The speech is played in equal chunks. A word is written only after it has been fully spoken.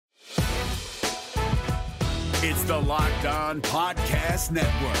It's the Locked On Podcast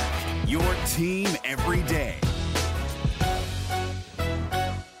Network, your team every day.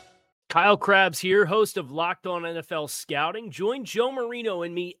 Kyle Krabs here, host of Locked On NFL Scouting. Join Joe Marino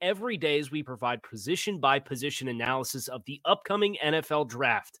and me every day as we provide position-by-position analysis of the upcoming NFL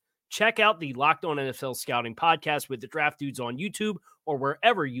Draft. Check out the Locked On NFL Scouting podcast with the Draft Dudes on YouTube or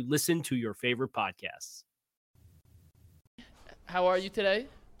wherever you listen to your favorite podcasts. How are you today?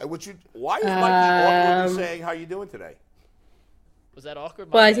 Why is Mikey awkwardly saying how you doing today? Was that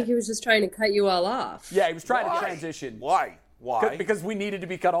awkward? Well, I think he was just trying to cut you all off. Yeah, he was trying to transition. Why? Because we needed to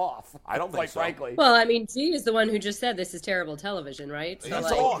be cut off. I don't think quite so. frankly. Well, I mean, G is the one who just said this is terrible television, right?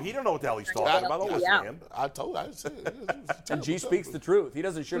 So he don't know what the hell he's talking about. Don't listen to him. I told you. I said it. And G speaks the truth. He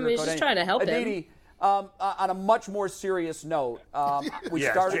doesn't sugarcoat he's just trying to help him. Aditi, on a much more serious note, we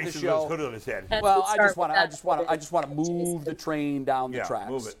started the show. Hood on his head. Well, I just want to move the train down the tracks.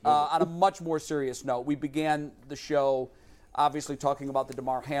 Move it. On a much more serious note, we began the show obviously talking about the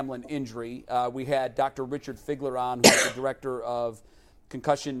Damar Hamlin injury. We had Dr. Richard Figler on, who's the director of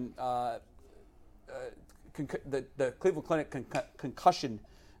concussion, the Cleveland Clinic Concussion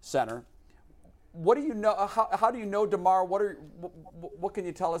Center. What do you know? How do you know Damar? What can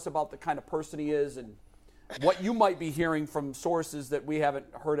you tell us about the kind of person he is, and what you might be hearing from sources that we haven't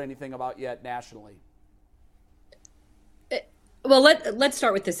heard anything about yet nationally? Well, let's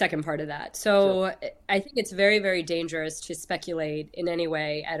start with the second part of that. So Sure. I think it's very, very dangerous to speculate in any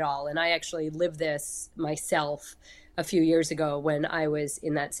way at all. And I actually lived this myself a few years ago when I was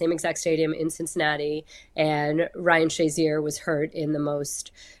in that same exact stadium in Cincinnati, and Ryan Shazier was hurt in the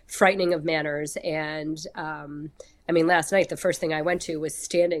most frightening of manners. And last night, the first thing I went to was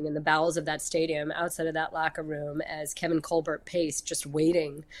standing in the bowels of that stadium outside of that locker room as Kevin Colbert paced, just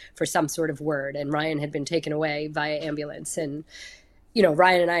waiting for some sort of word. And Ryan had been taken away via ambulance. And,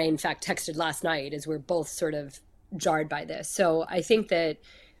 Ryan and I, in fact, texted last night as we're both sort of jarred by this. So I think that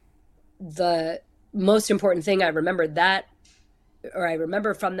the most important thing I remember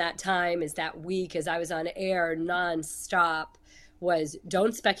from that time is that week as I was on air nonstop was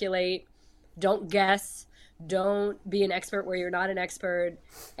don't speculate, don't guess, don't be an expert where you're not an expert,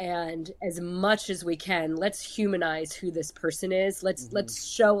 and as much as we can, let's humanize who this person is. Let's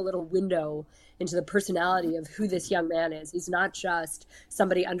show a little window into the personality of who this young man is. He's not just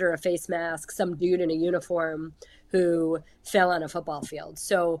somebody under a face mask, some dude in a uniform who fell on a football field.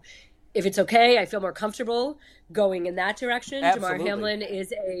 So if it's okay, I feel more comfortable going in that direction. Absolutely. Damar Hamlin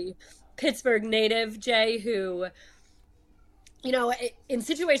is a Pittsburgh native, Jay, who, in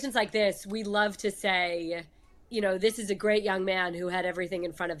situations like this, we love to say, this is a great young man who had everything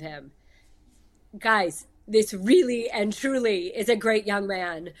in front of him. Guys, this really and truly is a great young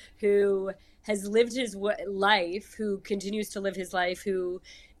man who has lived his life, who continues to live his life, who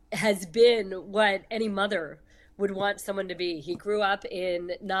has been what any mother would want someone to be. He grew up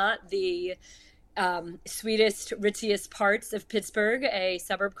in not the sweetest, ritziest parts of Pittsburgh, a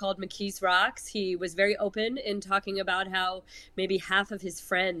suburb called McKees Rocks. He was very open in talking about how maybe half of his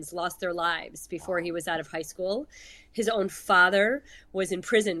friends lost their lives before he was out of high school. His own father was in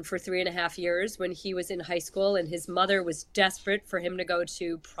prison for 3.5 years when he was in high school, and his mother was desperate for him to go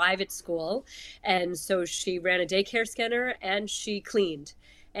to private school. And so she ran a daycare center and she cleaned.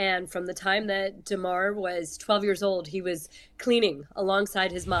 And from the time that Damar was 12 years old, he was cleaning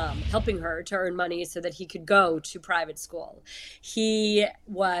alongside his mom, helping her to earn money so that he could go to private school. He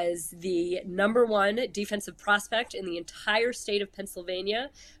was the #1 defensive prospect in the entire state of Pennsylvania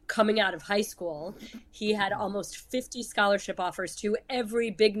coming out of high school. He had almost 50 scholarship offers to every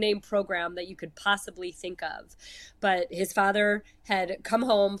big name program that you could possibly think of. But his father had come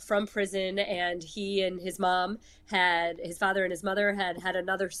home from prison, and he and his father and his mother had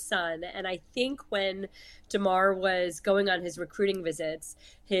another son. And I think when Damar was going on his recruiting visits,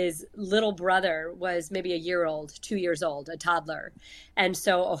 his little brother was maybe 2 years old, a toddler. And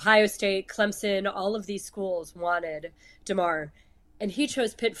so Ohio State, Clemson, all of these schools wanted Damar. And he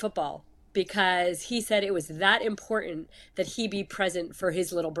chose Pitt football because he said it was that important that he be present for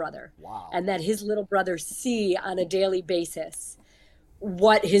his little brother. Wow. And that his little brother see on a daily basis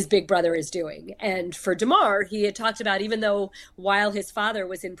what his big brother is doing. And for Damar, he had talked about, even though while his father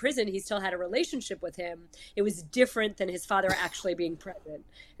was in prison, he still had a relationship with him, it was different than his father actually being present.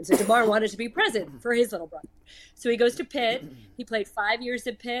 And so Damar wanted to be present for his little brother. So he goes to Pitt. He played 5 years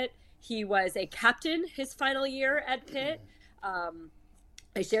at Pitt. He was a captain his final year at Pitt.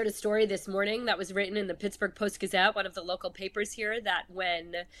 I shared a story this morning that was written in the Pittsburgh Post-Gazette, one of the local papers here, that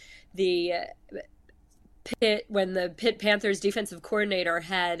when the Pitt Panthers defensive coordinator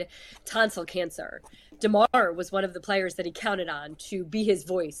had tonsil cancer, Damar was one of the players that he counted on to be his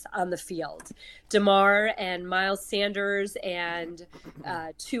voice on the field. Damar and Miles Sanders and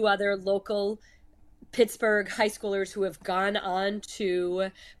 2 other local Pittsburgh high schoolers who have gone on to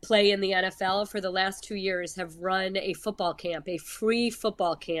play in the NFL for the last 2 years have run a football camp, a free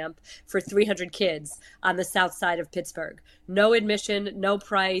football camp for 300 kids on the south side of Pittsburgh. No admission, no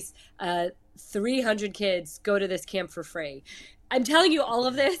price. 300 kids go to this camp for free. I'm telling you all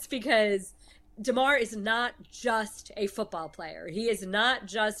of this because Damar is not just a football player. He is not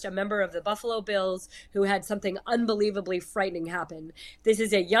just a member of the Buffalo Bills who had something unbelievably frightening happen. This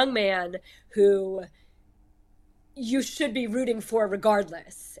is a young man who you should be rooting for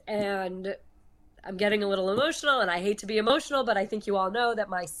regardless. And I'm getting a little emotional, and I hate to be emotional, but I think you all know that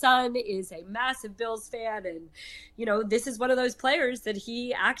my son is a massive Bills fan. And, you know, this is one of those players that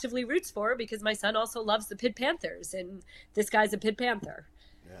he actively roots for because my son also loves the Pitt Panthers, and this guy's a Pitt Panther.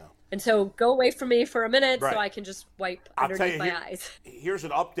 Yeah. And so go away from me for a minute so I can just wipe underneath my eyes. Here's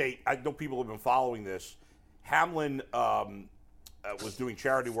an update. I know people have been following this. Hamlin was doing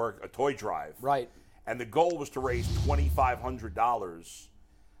charity work, a toy drive. Right. And the goal was to raise $2,500.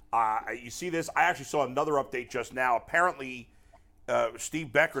 You see this? I actually saw another update just now. Apparently,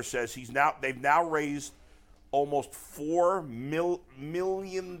 Steve Becker says they've now raised almost $4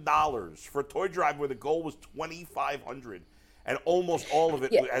 million for a toy drive where the goal was $2,500, and almost all of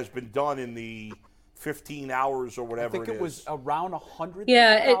it has been done in the 15 hours or whatever. I think it was around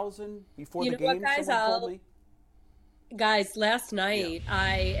 100,000 before the game. Guys, someone told me. Guys, last night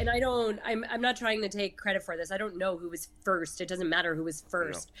I'm not trying to take credit for this. I don't know who was first. It doesn't matter who was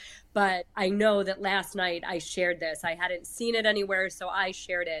first. But I know that last night I shared this. I hadn't seen it anywhere, so I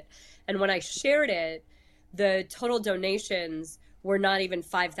shared it. And when I shared it, the total donations were not even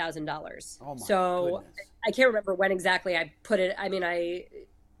 $5,000. Oh my goodness. I can't remember when exactly I put it. I mean, I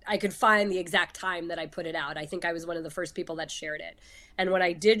could find the exact time that I put it out. I think I was one of the first people that shared it. And when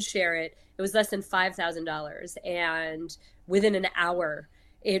I did share it, it was less than $5,000. And within an hour,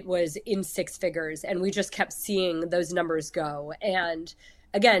 it was in 6 figures. And we just kept seeing those numbers go. And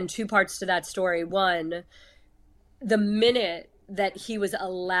again, 2 parts to that story. One, the minute that he was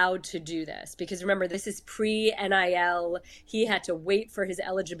allowed to do this, because remember, this is pre-NIL. He had to wait for his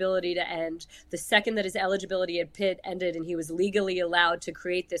eligibility to end. The second that his eligibility at Pitt ended and he was legally allowed to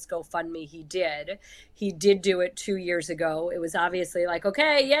create this GoFundMe, he did. He did do it 2 years ago. It was obviously like,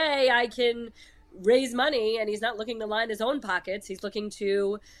 okay, yay, I can raise money. And he's not looking to line his own pockets. He's looking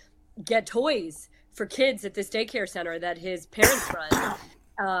to get toys for kids at this daycare center that his parents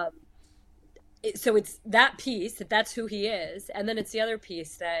run. So it's that piece, that's who he is. And then it's the other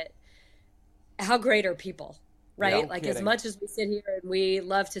piece that how great are people, right? Yeah, as much as we sit here and we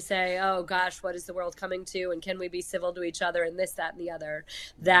love to say, oh gosh, what is the world coming to? And can we be civil to each other and this, that, and the other,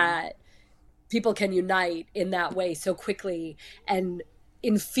 that people can unite in that way so quickly and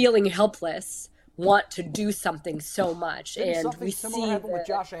in feeling helpless want to do something so much. Didn't and we see happen with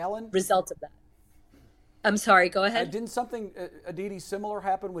Josh Allen? Result of that. I'm sorry, go ahead. Didn't something, Aditi, similar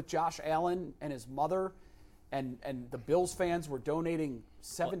happen with Josh Allen and his mother, and the Bills fans were donating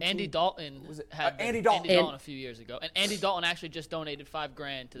 17? Well, Andy Dalton had Andy Dalton a few years ago, and Andy Dalton actually just donated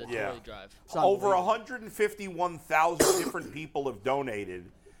 $5,000 to the toy drive. Over 151,000 different people have donated.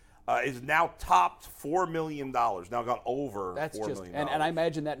 Is now topped $4 million. Now gone over $4 million. And I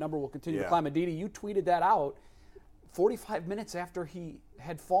imagine that number will continue to climb. Aditi, you tweeted that out 45 minutes after he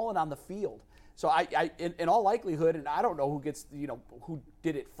had fallen on the field. So in all likelihood, and I don't know who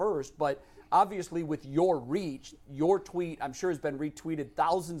did it first, but obviously with your reach, your tweet, I'm sure has been retweeted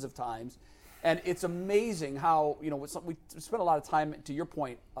thousands of times. And it's amazing how, we spend a lot of time, to your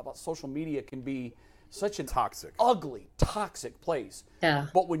point, about social media can be such an ugly, toxic place. Yeah.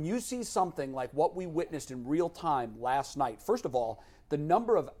 But when you see something like what we witnessed in real time last night, first of all, the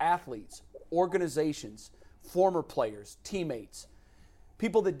number of athletes, organizations, former players, teammates,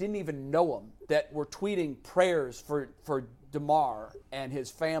 people that didn't even know him that were tweeting prayers for Damar and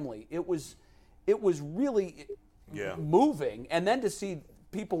his family. It was really moving. And then to see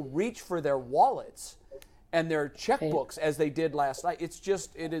people reach for their wallets and their checkbooks as they did last night,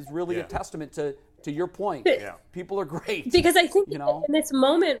 it is really a testament to your point. People are great. Because I think in this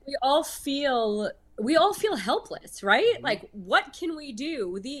moment we all feel helpless, right? Mm-hmm. Like, what can we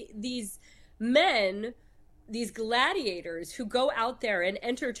do? These men, these gladiators who go out there and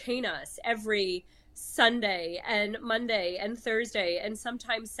entertain us every Sunday and Monday and Thursday and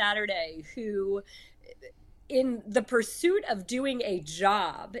sometimes Saturday, who in the pursuit of doing a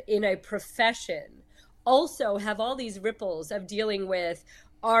job in a profession also have all these ripples of dealing with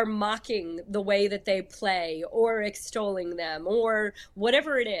are mocking the way that they play or extolling them or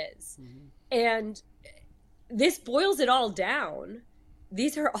whatever it is. Mm-hmm. And this boils it all down.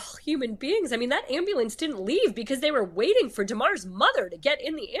 These are all human beings. I mean, that ambulance didn't leave because they were waiting for Damar's mother to get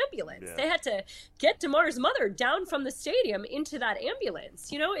in the ambulance. Yeah. They had to get Damar's mother down from the stadium into that ambulance.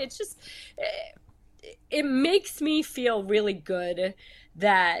 You know, it's just, it makes me feel really good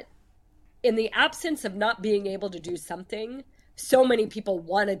that in the absence of not being able to do something, so many people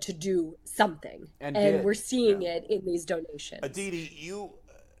wanted to do something. And we're seeing it in these donations. Aditi, you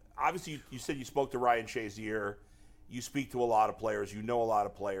obviously, you said you spoke to Ryan Shazier. You speak to a lot of players. You know a lot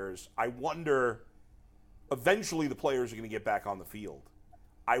of players. I wonder, eventually the players are going to get back on the field.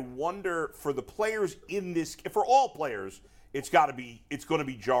 I wonder for the players in this, for all players, it's going to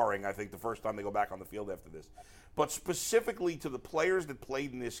be jarring, I think, the first time they go back on the field after this. But specifically to the players that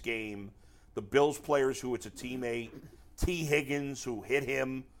played in this game, the Bills players who it's a teammate, T. Higgins who hit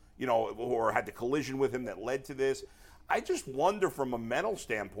him, you know, or had the collision with him that led to this. I just wonder from a mental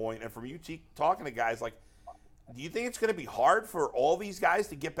standpoint and from you talking to guys, like, do you think it's going to be hard for all these guys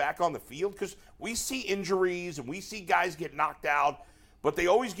to get back on the field? Because we see injuries and we see guys get knocked out, but they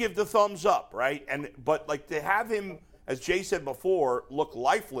always give the thumbs up, right? But like to have him, as Jay said before, look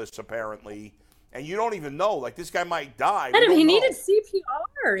lifeless apparently, and you don't even know, like this guy might die. Adam, he needed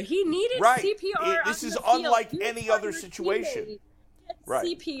CPR. He needed CPR. This is unlike any other situation.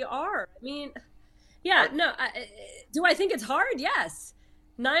 Right. CPR. I mean, yeah, no. Do I think it's hard? Yes.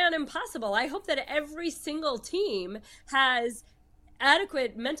 Nigh on impossible. I hope that every single team has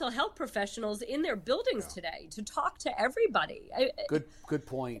adequate mental health professionals in their buildings today to talk to everybody. Good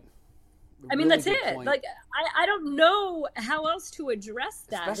point. I mean, that's it. Point. Like, I don't know how else to address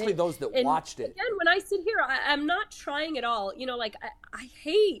that. Especially those that watched it. Again, when I sit here, I'm not trying at all. You know, like I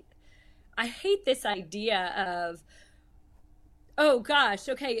hate this idea of, oh gosh,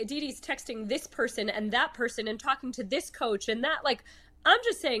 okay, Aditi's texting this person and talking to this coach and that, like, I'm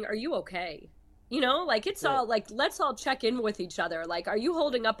just saying, are you okay? You know, like it's all like, let's all check in with each other. Like, are you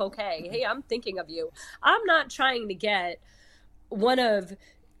holding up okay? Hey, I'm thinking of you. I'm not trying to get one of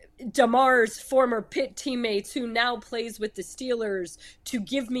Damar's former Pitt teammates who now plays with the Steelers to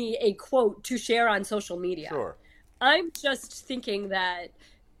give me a quote to share on social media. Sure. I'm just thinking that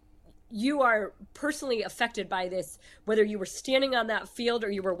you are personally affected by this, whether you were standing on that field or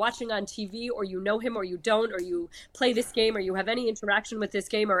you were watching on TV or you know him or you don't, or you play this game or you have any interaction with this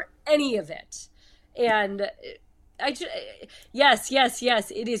game or any of it. And yes,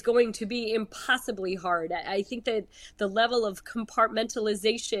 it is going to be impossibly hard. I think that the level of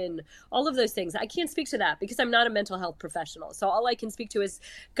compartmentalization, all of those things, I can't speak to that because I'm not a mental health professional. So all I can speak to is,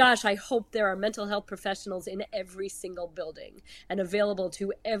 gosh, I hope there are mental health professionals in every single building and available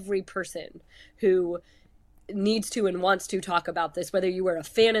to every person who needs to and wants to talk about this, whether you were a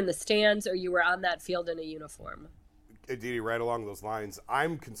fan in the stands or you were on that field in a uniform. Aditi, right along those lines,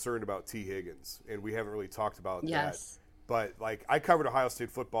 I'm concerned about T. Higgins, and we haven't really talked about that. But, like, I covered Ohio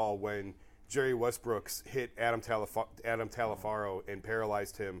State football when Jerry Westbrooks hit Adam Talafaro and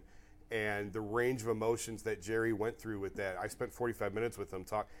paralyzed him, and the range of emotions that Jerry went through with that. I spent 45 minutes with him.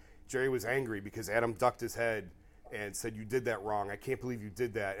 Jerry was angry because Adam ducked his head and said, "You did that wrong. I can't believe you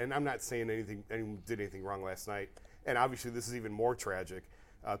did that." And I'm not saying anyone did anything wrong last night. And obviously this is even more tragic.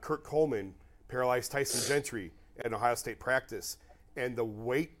 Kurt Coleman paralyzed Tyson Gentry at Ohio State practice, and the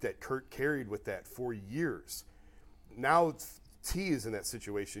weight that Kurt carried with that for years. Now T is in that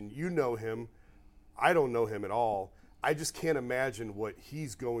situation. You know him. I don't know him at all. I just can't imagine what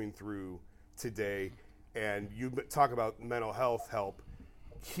he's going through today. And you talk about mental health help.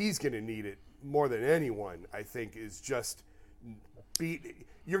 He's going to need it more than anyone, I think, is just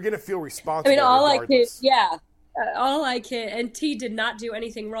you're going to feel responsible. I mean, all I can, and T did not do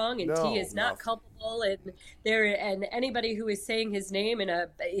anything wrong, and T is not culpable, and anybody who is saying his name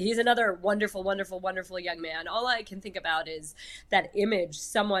he's another wonderful, wonderful, wonderful young man. All I can think about is that image.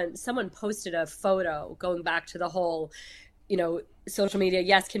 Someone posted a photo going back to the whole, you know, social media,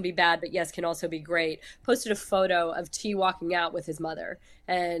 yes, can be bad, but yes, can also be great. Posted a photo of T walking out with his mother,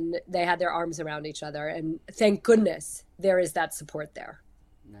 and they had their arms around each other, and thank goodness there is that support there.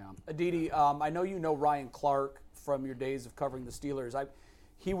 Yeah. Aditi, I know you know Ryan Clark from your days of covering the Steelers.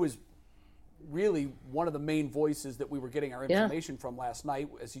 He was really one of the main voices that we were getting our information from last night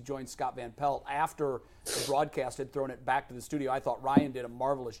as he joined Scott Van Pelt after the broadcast had thrown it back to the studio. I thought Ryan did a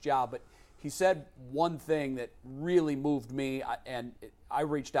marvelous job, but he said one thing that really moved me, and I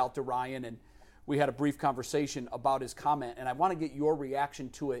reached out to Ryan, and we had a brief conversation about his comment, and I want to get your reaction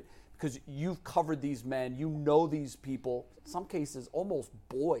to it because you've covered these men, you know these people, in some cases almost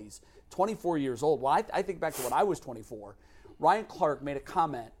boys, 24 years old. Well, I think back to when I was 24. Ryan Clark made a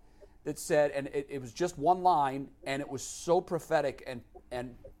comment that said, and it was just one line, and it was so prophetic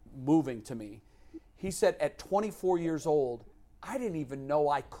and moving to me. He said, at 24 years old, I didn't even know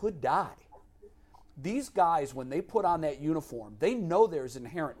I could die. These guys, when they put on that uniform, they know there's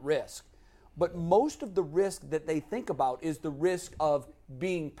inherent risk. But most of the risk that they think about is the risk of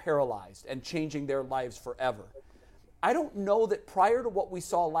being paralyzed and changing their lives forever. I don't know that prior to what we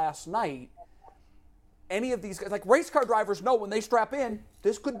saw last night, any of these guys, like race car drivers know when they strap in,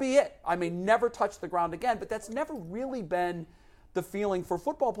 this could be it. I may never touch the ground again, but that's never really been the feeling for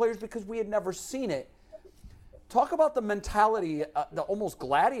football players because we had never seen it. Talk about the mentality, the almost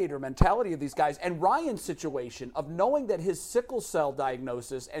gladiator mentality of these guys, and Ryan's situation of knowing that his sickle cell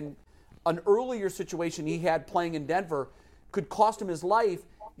diagnosis and an earlier situation he had playing in Denver could cost him his life,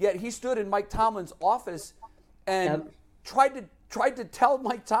 yet he stood in Mike Tomlin's office and tried to tell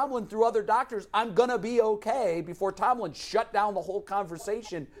Mike Tomlin through other doctors, I'm going to be okay, before Tomlin shut down the whole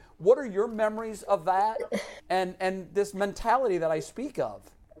conversation. What are your memories of that and this mentality that I speak of?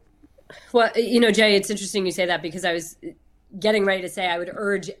 Well, Jay, it's interesting you say that because I was getting ready to say I would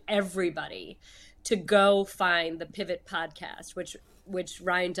urge everybody to go find the Pivot podcast, which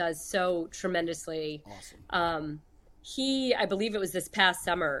Ryan does so tremendously. Awesome. I believe it was this past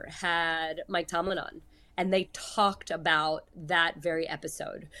summer, had Mike Tomlin on, and they talked about that very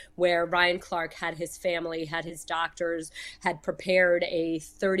episode where Ryan Clark had his family, had his doctors, had prepared a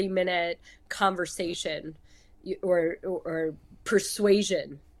 30-minute conversation or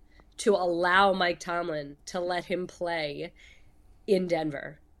persuasion to allow Mike Tomlin to let him play in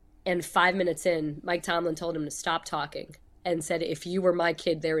Denver. And 5 minutes in, Mike Tomlin told him to stop talking and said, if you were my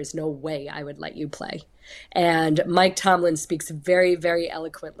kid, there is no way I would let you play. And Mike Tomlin speaks very, very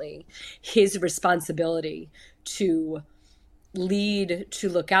eloquently his responsibility to lead, to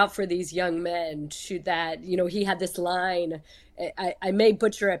look out for these young men, to that, he had this line, I may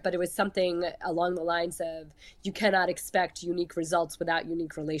butcher it, but it was something along the lines of, you cannot expect unique results without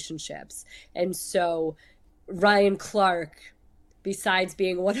unique relationships. And so Ryan Clark, besides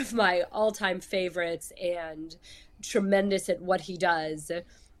being one of my all-time favorites and tremendous at what he does,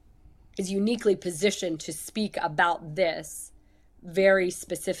 is uniquely positioned to speak about this very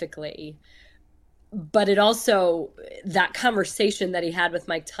specifically. But it also, that conversation that he had with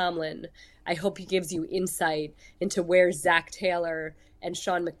Mike Tomlin, I hope he gives you insight into where Zach Taylor and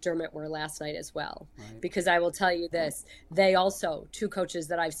Sean McDermott were last night as well. Right. Because I will tell you this, they also, two coaches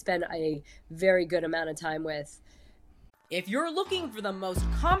that I've spent a very good amount of time with. If you're looking for the most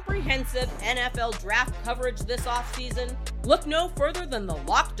comprehensive NFL draft coverage this offseason, look no further than the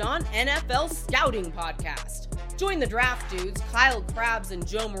Locked On NFL Scouting Podcast. Join the draft dudes, Kyle Krabs and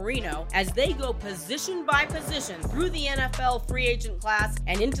Joe Marino, as they go position by position through the NFL free agent class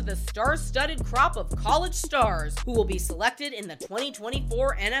and into the star-studded crop of college stars who will be selected in the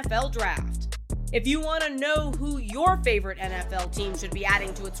 2024 NFL Draft. If you want to know who your favorite NFL team should be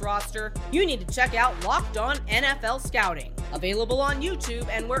adding to its roster, you need to check out Locked On NFL Scouting, available on YouTube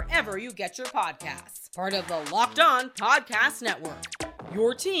and wherever you get your podcasts. Part of the Locked On Podcast Network,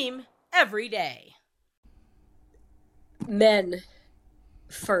 your team every day. Men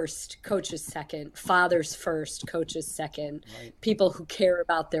first, coaches second. Fathers first, coaches second. Right. People who care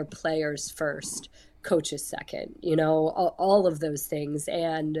about their players first, coaches second. All of those things.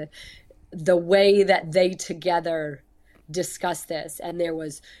 And the way that they together discussed this, and there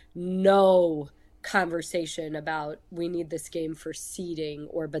was no conversation about we need this game for seeding,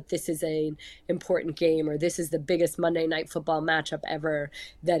 but this is an important game, or this is the biggest Monday Night Football matchup ever,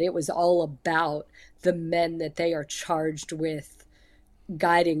 that it was all about the men that they are charged with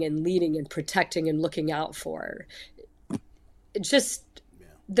guiding and leading and protecting and looking out for.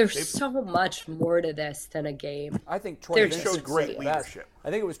 There's so much more to this than a game. I think Troy Vincent showed great leadership. I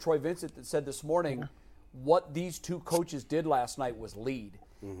think it was Troy Vincent that said this morning, what these two coaches did last night was lead.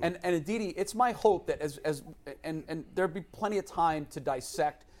 Mm-hmm. And Aditi, it's my hope that and there'll be plenty of time to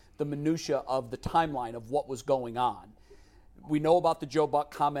dissect the minutia of the timeline of what was going on. We know about the Joe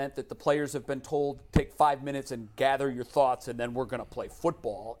Buck comment that the players have been told, take 5 minutes and gather your thoughts, and then we're going to play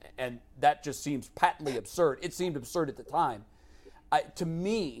football. And that just seems patently absurd. It seemed absurd at the time. To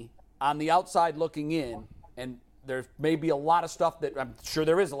me, on the outside looking in, and there may be a lot of stuff that I'm sure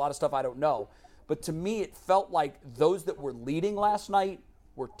there is a lot of stuff I don't know, but to me it felt like those that were leading last night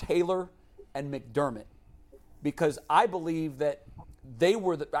were Taylor and McDermott, because I believe that they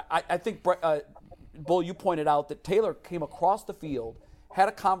were I think, Bull, you pointed out that Taylor came across the field, had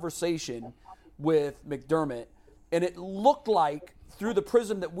a conversation with McDermott, and it looked like through the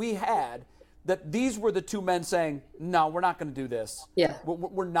prism that we had that these were the two men saying, no, we're not going to do this. Yeah.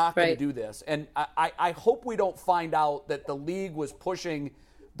 We're not going to do this. And I hope we don't find out that the league was pushing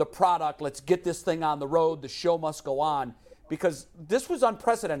the product, let's get this thing on the road, the show must go on, because this was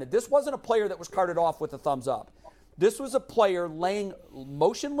unprecedented. This wasn't a player that was carted off with a thumbs up. This was a player laying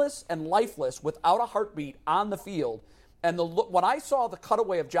motionless and lifeless without a heartbeat on the field. And when I saw the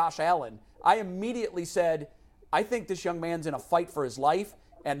cutaway of Josh Allen, I immediately said, I think this young man's in a fight for his life,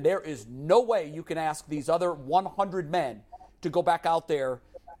 and there is no way you can ask these other 100 men to go back out there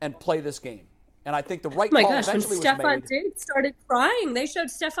and play this game. And I think the right call eventually was made. When Stephon Diggs started crying, they showed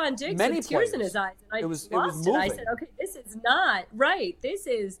Stephon Diggs with tears in his eyes. And I lost it. I said, okay, this is not right. This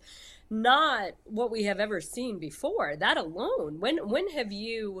is not what we have ever seen before. That alone. When have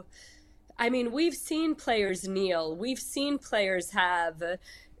you... I mean, we've seen players kneel. We've seen players have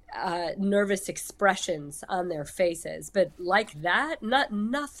nervous expressions on their faces. But like that,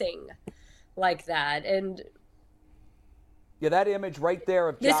 nothing like that. And... yeah, that image right there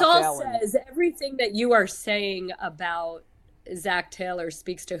of Josh This all Allen. says everything that you are saying about Zach Taylor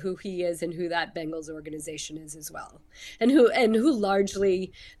speaks to who he is and who that Bengals organization is as well. And who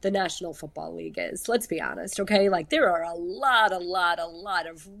largely the National Football League is. Let's be honest, okay? Like, there are a lot of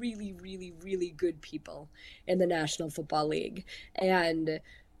really, really, really good people in the National Football League. And,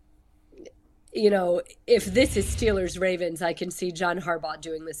 you know, if this is Steelers-Ravens, I can see John Harbaugh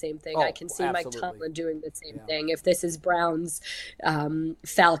doing the same thing. I can see absolutely. Mike Tomlin doing the same thing. If this is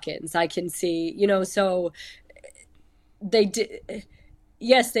Browns-Falcons, I can see, you know, so they did.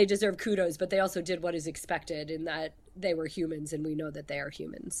 Yes, they deserve kudos, but they also did what is expected in that they were humans, and we know that they are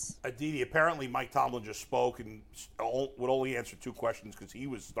humans. Aditi, apparently Mike Tomlin just spoke and would only answer 2 questions because he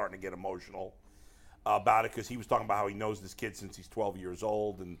was starting to get emotional about it, because he was talking about how he knows this kid since he's 12 years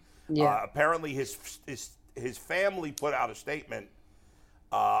old. And apparently his family put out a statement.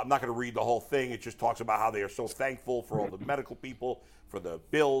 I'm not going to read the whole thing. It just talks about how they are so thankful for all the medical people, for the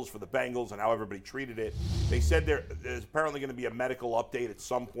Bills, for the Bengals, and how everybody treated it. They said there's apparently going to be a medical update at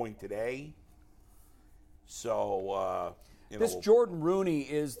some point today. So, this Jordan Rooney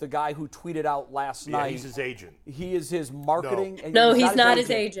is the guy who tweeted out last night. Yeah, he's his agent. He is his marketing. No, he's not his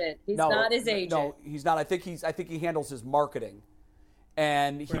agent. He's not his agent. No, he's not. I think he handles his marketing.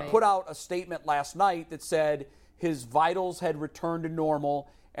 And he put out a statement last night that said his vitals had returned to normal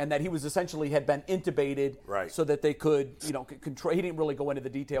and that he was essentially had been intubated so that they could, you know, control. He didn't really go into the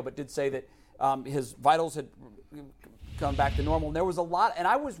detail, but did say that his vitals had come back to normal. And there was a lot. And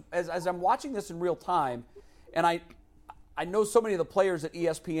I was, as I'm watching this in real time, and I know so many of the players at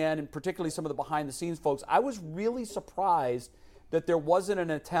ESPN and particularly some of the behind-the-scenes folks, I was really surprised that there wasn't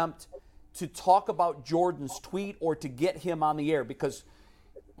an attempt to talk about Jordan's tweet or to get him on the air, because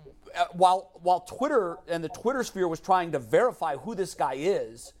while Twitter and the Twitter sphere was trying to verify who this guy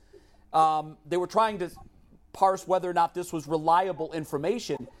is, they were trying to parse whether or not this was reliable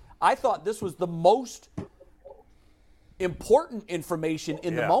information. I thought this was the most important information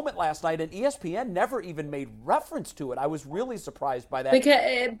in the moment last night, and ESPN never even made reference to it. I was really surprised by that.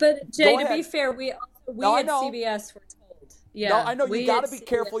 But Jay, to be fair, we at CBS were told. Yeah, no, I know you got to be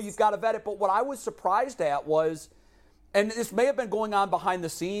careful. You've got to vet it. But what I was surprised at was, and this may have been going on behind the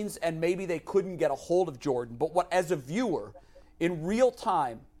scenes, and maybe they couldn't get a hold of Jordan. But what, as a viewer, in real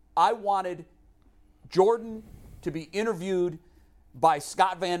time, I wanted Jordan to be interviewed by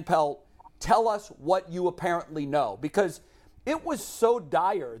Scott Van Pelt. Tell us what you apparently know, because it was so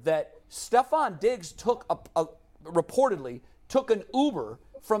dire that Stephon Diggs reportedly took an Uber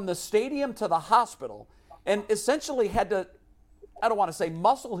from the stadium to the hospital and essentially had to, I don't want to say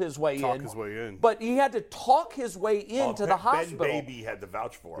muscle his way in, but he had to talk his way into the hospital. Ben Baby had to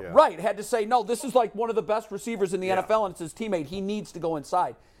vouch for him. Right, had to say, no, this is like one of the best receivers in the NFL, and it's his teammate. He needs to go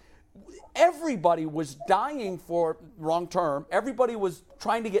inside. Everybody was dying for, wrong term, everybody was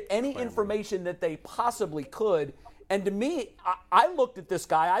trying to get any information that they possibly could. And to me, I looked at this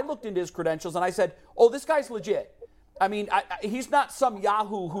guy, I looked into his credentials, and I said, oh, this guy's legit. I mean, he's not some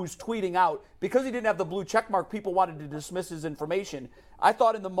Yahoo who's tweeting out. Because he didn't have the blue check mark, people wanted to dismiss his information. I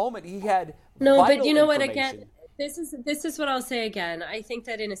thought in the moment he had but you know what, again, this is what I'll say again. I think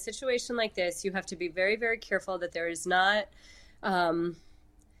that in a situation like this, you have to be very, very careful that there is not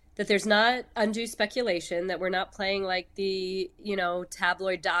there's not undue speculation, that we're not playing like the, you know,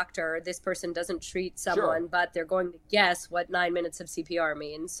 tabloid doctor. This person doesn't treat someone, but they're going to guess what 9 minutes of CPR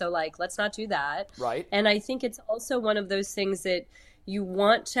means. So, like, let's not do that. Right. And I think it's also one of those things that you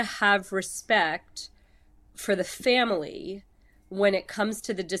want to have respect for the family when it comes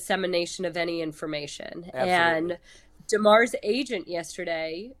to the dissemination of any information. Absolutely. And Damar's agent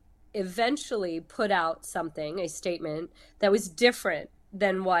yesterday eventually put out a statement that was different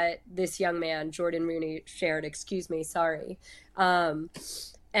than what this young man, Jordan Rooney, shared.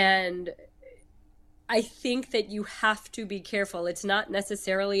 And I think that you have to be careful. It's not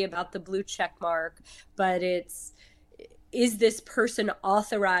necessarily about the blue check mark, but it's is this person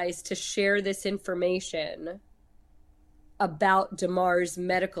authorized to share this information about Damar's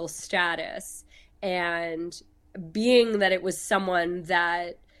medical status? And being that it was someone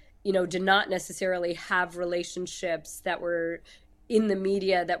that, did not necessarily have relationships that were in the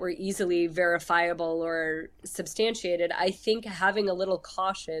media that were easily verifiable or substantiated, I think having a little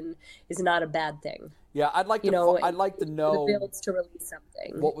caution is not a bad thing. Yeah, I'd like to know the Bills to release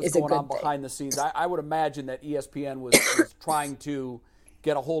something. What was going on behind the scenes. I would imagine that ESPN was trying to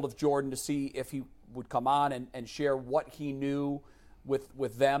get a hold of Jordan to see if he would come on and share what he knew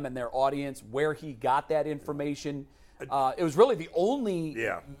with them and their audience, where he got that information. It was really the only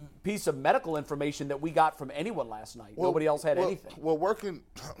piece of medical information that we got from anyone last night. Nobody else had anything.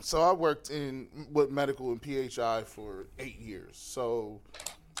 So I worked with medical and PHI for 8 years. So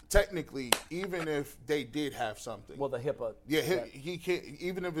technically, even if they did have something, the HIPAA. Yeah, he can't.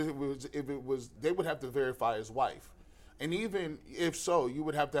 Even if it was, they would have to verify his wife, and even if so, you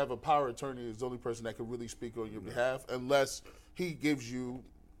would have to have a power of attorney as the only person that could really speak on your behalf, unless he gives you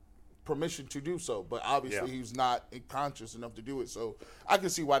permission to do so. But obviously, he's not conscious enough to do it. So I can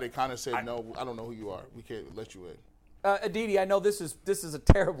see why they kind of said, "No, I don't know who you are. We can't let you in." Aditi, I know this is a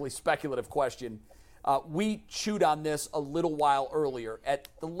terribly speculative question. We chewed on this a little while earlier.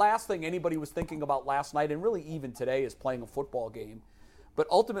 The last thing anybody was thinking about last night, and really even today, is playing a football game. But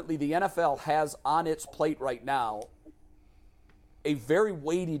ultimately, the NFL has on its plate right now a very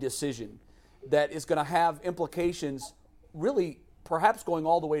weighty decision that is going to have implications, really perhaps going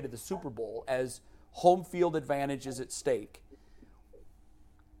all the way to the Super Bowl, as home field advantage is at stake.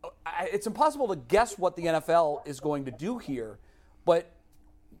 It's impossible to guess what the NFL is going to do here, but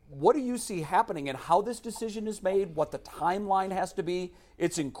what do you see happening and how this decision is made, what the timeline has to be?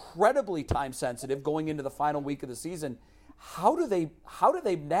 It's incredibly time sensitive going into the final week of the season. How do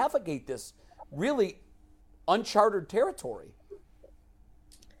they navigate this really uncharted territory?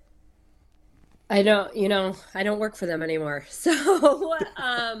 I don't work for them anymore. So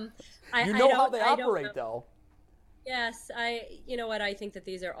how they operate though. Yes, I think that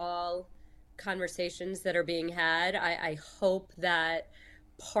these are all conversations that are being had. I hope that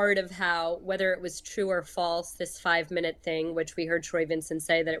part of how, whether it was true or false, this 5-minute thing, which we heard Troy Vincent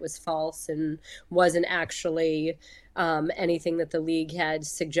say that it was false and wasn't actually anything that the league had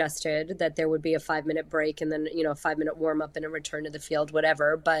suggested, that there would be a 5-minute break and then, a 5-minute warm up and a return to the field,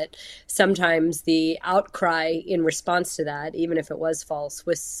 whatever. But sometimes the outcry in response to that, even if it was false,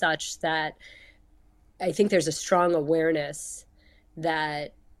 was such that I think there's a strong awareness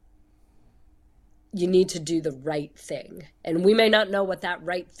that you need to do the right thing. And we may not know what that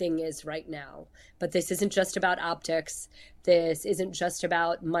right thing is right now, but this isn't just about optics. This isn't just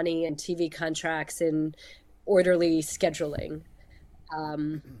about money and TV contracts and orderly scheduling.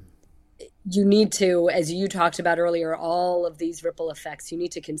 You need to, as you talked about earlier, all of these ripple effects, you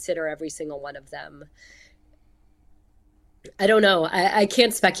need to consider every single one of them. I don't know. I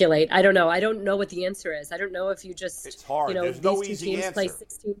can't speculate. I don't know. I don't know what the answer is. I don't know if you just, it's hard. There's no easy teams answer. Play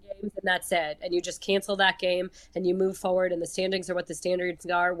 16 games and that's it. And you just cancel that game and you move forward and the standings are what the standards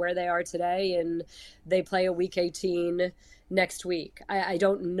are, where they are today. And they play a week 18 next week. I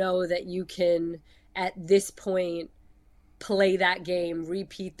don't know that you can, at this point, play that game,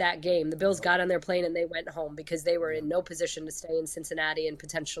 repeat that game. The Bills got on their plane and they went home because they were in no position to stay in Cincinnati and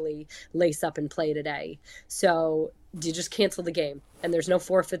potentially lace up and play today. So you just cancel the game, and there's no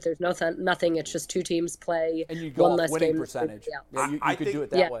forfeit. There's nothing. It's just two teams play. And you go one off less winning game percentage. Yeah, you could think, do it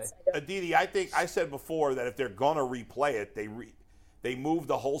that way. Aditi, I think I said before that if they're going to replay it, they move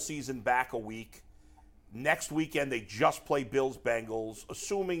the whole season back a week. Next weekend, they just play Bills-Bengals,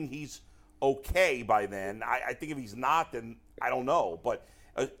 assuming he's okay by then. I think if he's not, then I don't know. But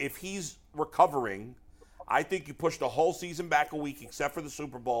if he's recovering, I think you push the whole season back a week, except for the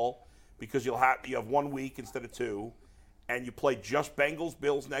Super Bowl, because you have 1 week instead of 2, and you play just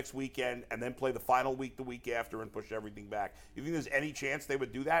Bengals-Bills next weekend, and then play the final week the week after and push everything back. You think there's any chance they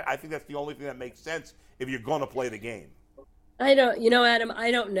would do that? I think that's the only thing that makes sense if you're going to play the game. I don't, Adam,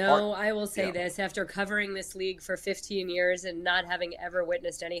 I don't know. I will say this, after covering this league for 15 years and not having ever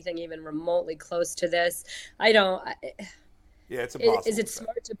witnessed anything even remotely close to this, it's impossible. Is it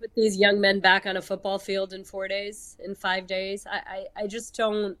smart to put these young men back on a football field in 4 days, in 5 days? I just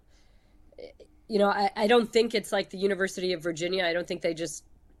don't, I don't think it's like the University of Virginia. I don't think they just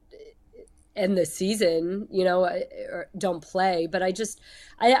end the season, or don't play. But I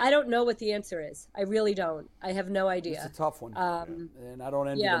don't know what the answer is. I really don't. I have no idea. It's a tough one. And I don't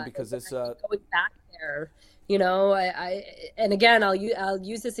envy them because it's going back there. And again, I'll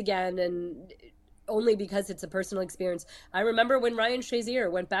use this again, and only because it's a personal experience. I remember when Ryan Shazier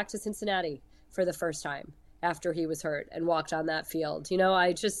went back to Cincinnati for the first time. after he was hurt and walked on that field.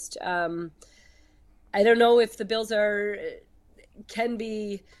 I just I don't know if the Bills can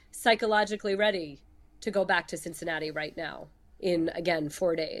be psychologically ready to go back to Cincinnati right now in, again,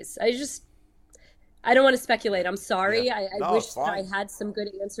 4 days. I don't want to speculate. I'm sorry. Yeah. I wish that I had some good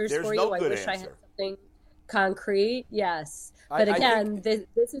answers for you. I wish I had something concrete. Yes. But again,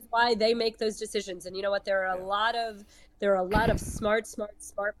 this is why they make those decisions. And you know what? There are a lot of smart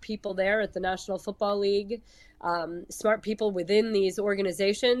people there at the National Football League, smart people within these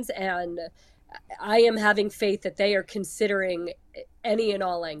organizations. And I am having faith that they are considering any and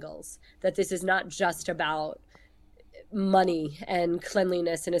all angles, that this is not just about money and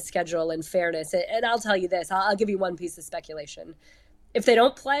cleanliness and a schedule and fairness. And I'll tell you this, I'll give you one piece of speculation. If they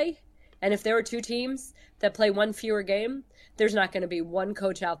don't play, and if there are two teams that play one fewer game, there's not going to be one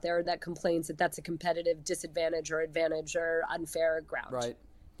coach out there that complains that that's a competitive disadvantage or advantage or unfair ground. Right.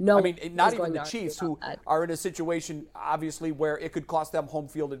 No, I mean, not even the Chiefs, who are in a situation, obviously, where it could cost them home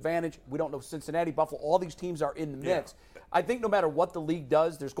field advantage. We don't know Cincinnati, Buffalo. All these teams are in the mix. Yeah. I think no matter what the league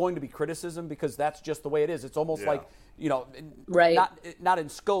does, there's going to be criticism because that's just the way it is. It's almost like, right. not in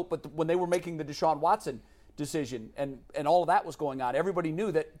scope, but when they were making the Deshaun Watson decision and all of that was going on, everybody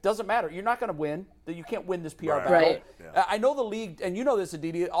knew that it doesn't matter. You're not going to win. That you can't win this PR battle. Right. Yeah. I know the league, and you know this,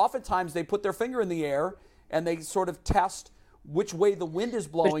 Aditi, oftentimes they put their finger in the air and they sort of test which way the wind is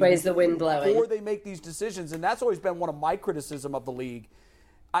blowing. Which way is the wind blowing? Before they make these decisions, and that's always been one of my criticism of the league.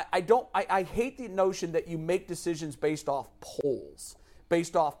 I hate the notion that you make decisions based off polls,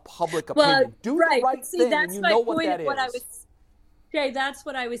 based off public opinion. Do the right thing, and you know what that is. Jay, that's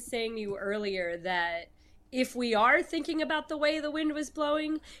what I was saying to you earlier, that if we are thinking about the way the wind was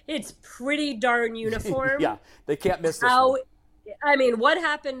blowing, it's pretty darn uniform. Yeah, they can't miss this one. I mean, what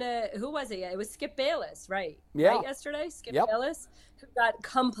happened to, who was it? It was Skip Bayless, right? Yeah. Right yesterday? Skip Bayless, who got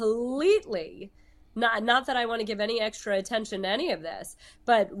completely, not that I want to give any extra attention to any of this,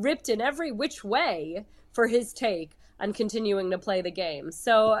 but ripped in every which way for his take on continuing to play the game.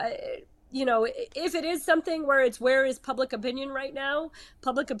 So, if it is something where is public opinion right now,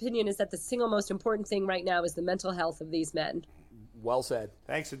 public opinion is that the single most important thing right now is the mental health of these men. Well said.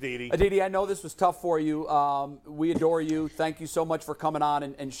 Thanks, Aditi. Aditi, I know this was tough for you. We adore you. Thank you so much for coming on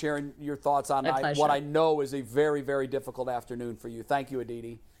and sharing your thoughts on what I know is a very, very difficult afternoon for you. Thank you,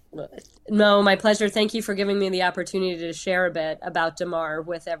 Aditi. No, my pleasure. Thank you for giving me the opportunity to share a bit about Damar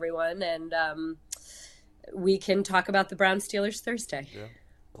with everyone. And we can talk about the Browns-Steelers Thursday. Yeah.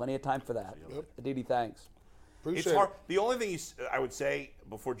 Plenty of time for that. Yep. Aditi, thanks. Appreciate it's hard. The only thing I would say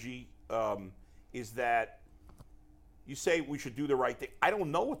before G is that you say we should do the right thing. I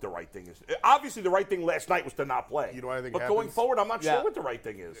don't know what the right thing is. Obviously, the right thing last night was to not play. You know what I think But happens? going forward, I'm not sure what the right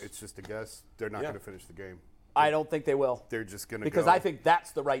thing is. It's just a guess. They're not going to finish the game. I don't think they will. They're just going to Because I think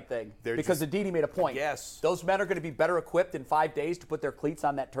that's the right thing. Because Aditi made a point. Yes. Those men are going to be better equipped in 5 days to put their cleats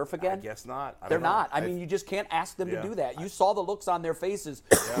on that turf again. I guess not. They're not. I mean, you just can't ask them to do that. You saw the looks on their faces.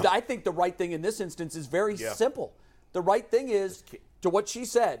 I think the right thing in this instance is very simple. The right thing is, to what she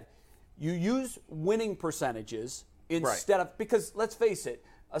said, you use winning percentages instead of, because let's face it,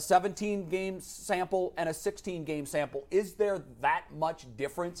 a 17-game sample and a 16-game sample, is there that much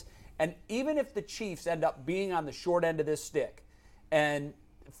difference? And even if the Chiefs end up being on the short end of this stick and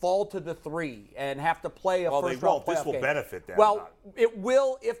fall to the 3 and have to play a first-round playoff game. This will benefit them. Well, it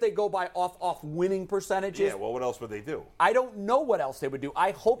will if they go by off winning percentages. Yeah, well, what else would they do? I don't know what else they would do.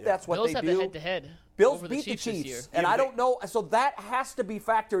 I hope that's what Bills they do. Bills have the head-to-head. Bills beat the Chiefs, and I don't know. So that has to be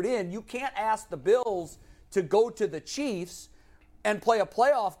factored in. You can't ask the Bills to go to the Chiefs and play a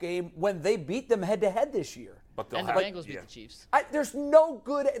playoff game when they beat them head-to-head this year. And the Bengals beat the Chiefs. There's no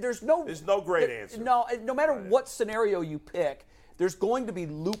great answer. No matter what scenario you pick, there's going to be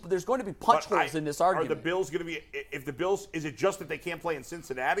punch holes in this argument. Are the Bills going to be? If the Bills, is it just that they can't play in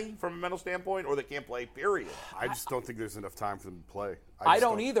Cincinnati from a mental standpoint, or they can't play? Period. I just don't think there's enough time for them to play. I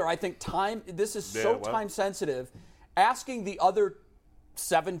don't either. I think time. This is time sensitive. Asking the other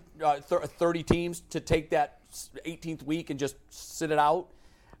 30 teams to take that 18th week and just sit it out.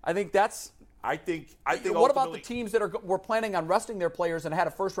 I think that's. I think. What about the teams that were planning on resting their players and had a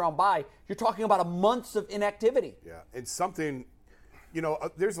first-round bye? You're talking about a months of inactivity. Yeah, and something,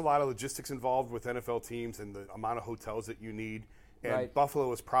 there's a lot of logistics involved with NFL teams and the amount of hotels that you need. And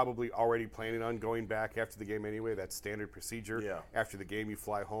Buffalo is probably already planning on going back after the game anyway. That's standard procedure. Yeah. After the game, you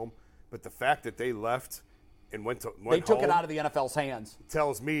fly home. But the fact that they left and went took it out of the NFL's hands.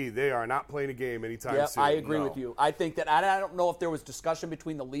 Tells me they are not playing a game anytime soon. I agree with you. I think that I don't know if there was discussion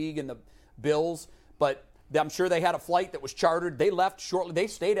between the league and the Bills, but I'm sure they had a flight that was chartered. They left shortly. They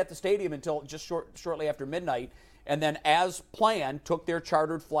stayed at the stadium until just shortly after midnight, and then, as planned, took their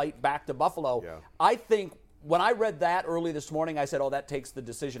chartered flight back to Buffalo. Yeah. I think when I read that early this morning, I said, "Oh, that takes the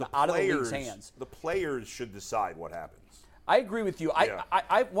decision out of the league's hands." The players should decide what happens. I agree with you. Yeah.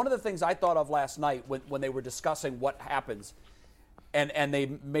 I one of the things I thought of last night when they were discussing what happens, and they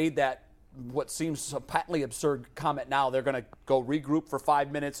made that what seems a patently absurd comment. Now they're going to go regroup for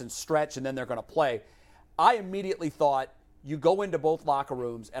 5 minutes and stretch, and then they're going to play. I immediately thought, you go into both locker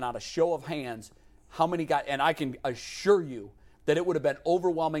rooms, and on a show of hands, how many guys, and I can assure you that it would have been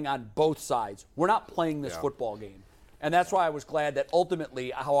overwhelming on both sides. We're not playing this football game. And that's why I was glad that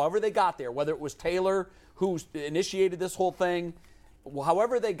ultimately, however they got there, whether it was Taylor who initiated this whole thing,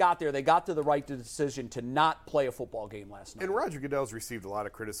 however they got there, they got to the right decision to not play a football game last night. And Roger Goodell's received a lot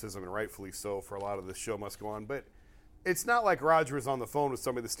of criticism, and rightfully so, for a lot of this show must go on. But it's not like Roger was on the phone with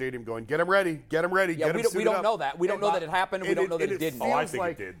somebody at the stadium going, get him ready, get him ready, yeah, get him suited we don't up. know that. We don't know that it happened, and we don't know that it didn't. Oh, I think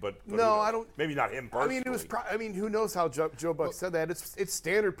it did, but no, I don't. Maybe not him personally. I mean, who knows how Joe Buck said that? It's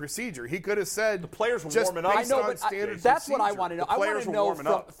standard procedure. He could have said the players were just warming up. based I know, on but standard that's procedure. what I want to know. I want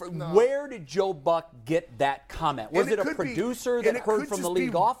to know where did Joe Buck get that comment? Was it a producer that heard from the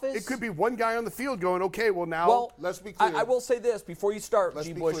league office? It could be one guy on the field going, okay, well now. Well, let's be clear. I will say this before you start,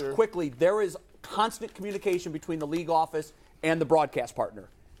 G. Bush, clear. quickly. There is constant communication between the league office and the broadcast partner.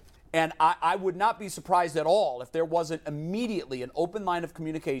 And I would not be surprised at all if there wasn't immediately an open line of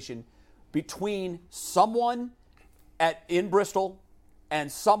communication between someone in Bristol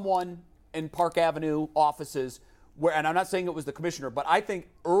and someone in Park Avenue offices where, and I'm not saying it was the commissioner, but I think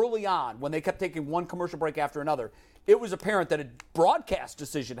early on when they kept taking one commercial break after another, it was apparent that a broadcast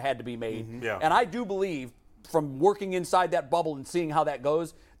decision had to be made. Mm-hmm. Yeah. And I do believe, from working inside that bubble and seeing how that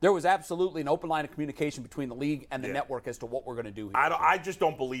goes, there was absolutely an open line of communication between the league and the network as to what we're going to do here. I just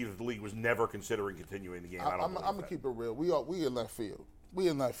don't believe that the league was never considering continuing the game. I'm going to keep it real. We in left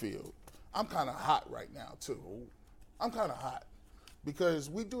field. I'm kind of hot right now, too. I'm kind of hot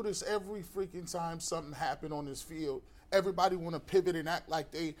because we do this every freaking time something happened on this field. Everybody want to pivot and act like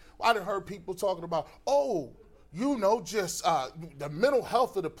I done heard people talking about, just the mental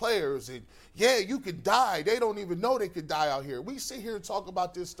health of the players. And, yeah, you could die. They don't even know they could die out here. We sit here and talk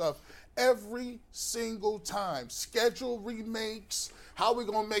about this stuff every single time. Schedule remakes, how we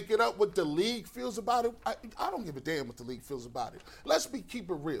going to make it up, what the league feels about it. I don't give a damn what the league feels about it. Keep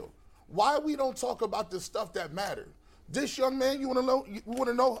it real. Why we don't talk about the stuff that matter? This young man, you want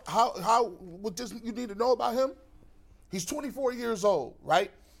to know how what this you need to know about him? He's 24 years old,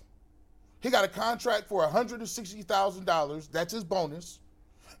 right? He got a contract for $160,000. That's his bonus.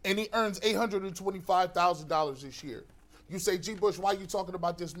 And he earns $825,000 this year. You say, G. Bush, why are you talking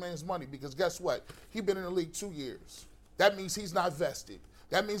about this man's money? Because guess what? He's been in the league 2 years. That means he's not vested.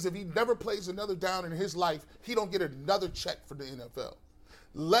 That means if he never plays another down in his life, he don't get another check from the NFL.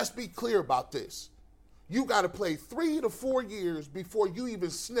 Let's be clear about this. You got to play 3 to 4 years before you even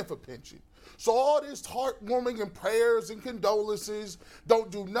sniff a pension. So all this heartwarming and prayers and condolences don't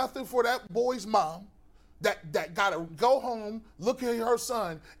do nothing for that boy's mom that got to go home, look at her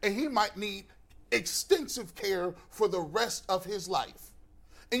son, and he might need extensive care for the rest of his life.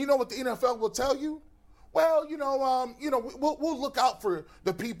 And you know what the NFL will tell you? Well, we'll look out for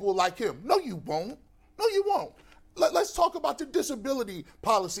the people like him. No, you won't. No, you won't. Let's talk about the disability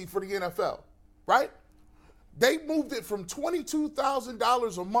policy for the NFL, right? They moved it from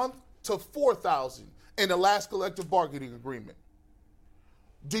 $22,000 a month to $4,000 in the last collective bargaining agreement.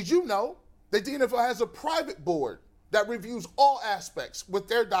 Did you know that the NFL has a private board that reviews all aspects with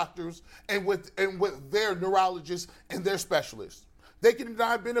their doctors and with their neurologists and their specialists? They can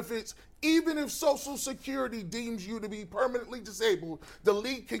deny benefits even if Social Security deems you to be permanently disabled. The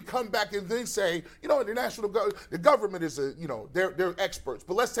league can come back and then say, the government is they're experts,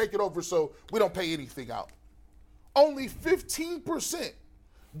 but let's take it over so we don't pay anything out. Only 15%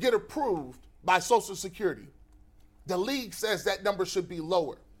 get approved by Social Security. The league says that number should be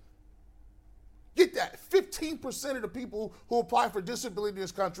lower. Get that. 15% of the people who apply for disability in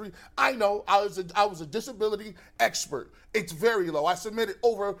this country, I know, I was a disability expert. It's very low. I submitted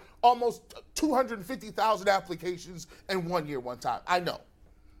over almost 250,000 applications in 1 year one time. I know.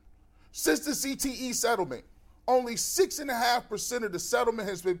 Since the CTE settlement, only 6.5% of the settlement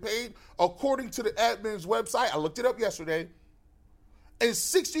has been paid, according to the admin's website. I looked it up yesterday. And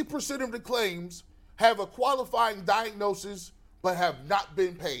 60% of the claims have a qualifying diagnosis but have not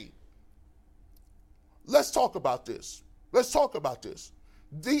been paid. Let's talk about this.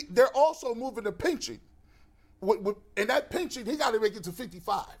 They're also moving the pension. And that pension, he got to make it to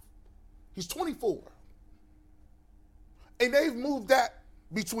 55. He's 24. And they've moved that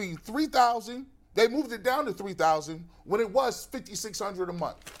between $3,000. They moved it down to $3,000 when it was $5,600 a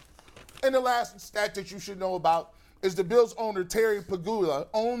month. And the last stat that you should know about is the Bills owner Terry Pegula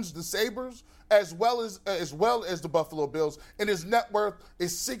owns the Sabres as well as the Buffalo Bills, and his net worth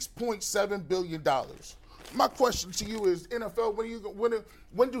is $6.7 billion. My question to you is, NFL,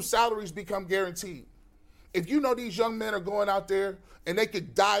 when do salaries become guaranteed? If you know these young men are going out there and they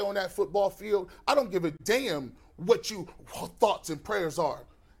could die on that football field, I don't give a damn what your thoughts and prayers are.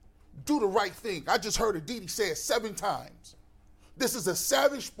 Do the right thing. I just heard Aditi say it 7 times. This is a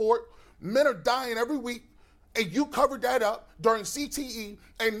savage sport. Men are dying every week, and you covered that up during CTE,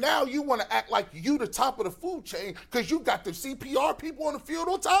 and now you want to act like you the top of the food chain because you got the CPR people on the field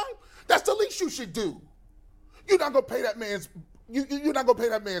on time? That's the least you should do. You're not gonna pay that man's you're not gonna pay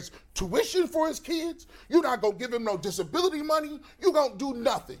that man's tuition for his kids. You're not gonna give him no disability money. You gonna do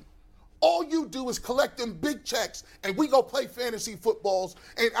nothing. All you do is collect them big checks, and we go play fantasy footballs,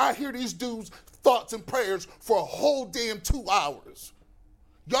 and I hear these dudes' thoughts and prayers for a whole damn 2 hours.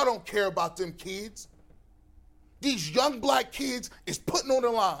 Y'all don't care about them kids. These young black kids is putting on the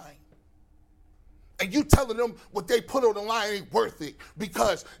line. And you telling them what they put on the line ain't worth it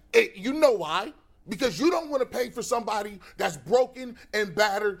because you know why? Because you don't want to pay for somebody that's broken and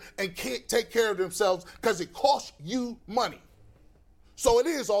battered and can't take care of themselves because it costs you money. So it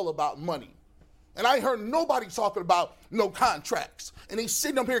is all about money. And I ain't heard nobody talking about no contracts. And they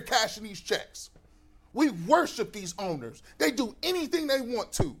sitting up here cashing these checks. We worship these owners. They do anything they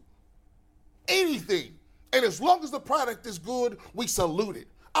want to. Anything. And as long as the product is good, we salute it.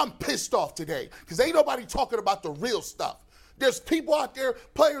 I'm pissed off today because ain't nobody talking about the real stuff. There's people out there,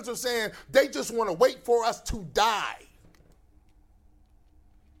 players are saying they just want to wait for us to die.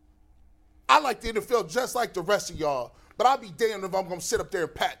 I like the NFL just like the rest of y'all, but I'll be damned if I'm going to sit up there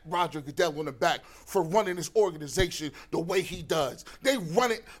and pat Roger Goodell on the back for running this organization the way he does. They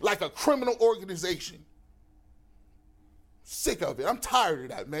run it like a criminal organization. Sick of it. I'm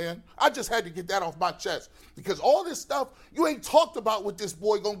tired of that, man. I just had to get that off my chest because all this stuff, you ain't talked about what this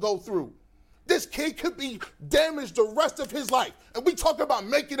boy going to go through. This kid could be damaged the rest of his life. And we talking about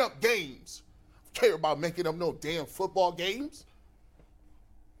making up games. Care about making up no damn football games?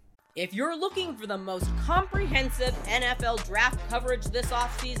 If you're looking for the most comprehensive NFL draft coverage this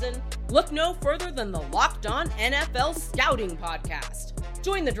offseason, look no further than the Locked On NFL Scouting Podcast.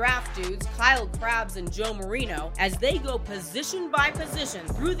 Join the draft dudes, Kyle Krabs and Joe Marino, as they go position by position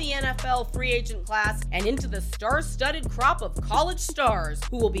through the NFL free agent class and into the star-studded crop of college stars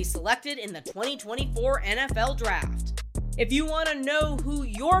who will be selected in the 2024 NFL Draft. If you want to know who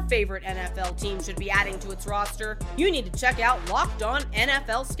your favorite NFL team should be adding to its roster, you need to check out Locked On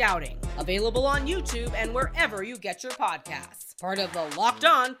NFL Scouting, available on YouTube and wherever you get your podcasts. Part of the Locked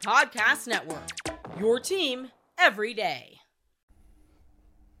On Podcast Network, your team every day.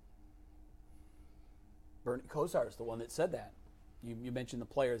 Bernie Kosar is the one that said that. You mentioned the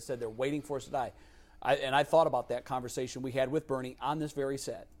player that said they're waiting for us to die. I thought about that conversation we had with Bernie on this very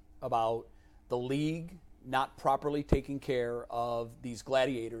set about the league not properly taking care of these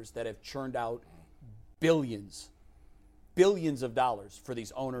gladiators that have churned out billions of dollars for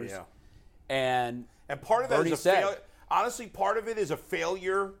these owners. Yeah. And part of that Bernie is honestly, part of it is a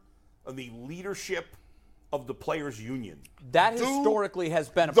failure of the leadership of the players' union. That historically has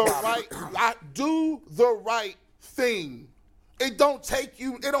been a problem. Do the right thing. It don't take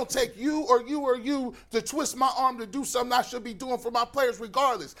you or you to twist my arm to do something I should be doing for my players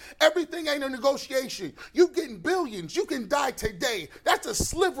regardless. Everything ain't a negotiation. You getting billions. You can die today. That's a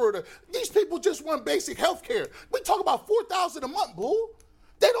sliver of these people just want basic health care. We talk about $4,000 a month, boo.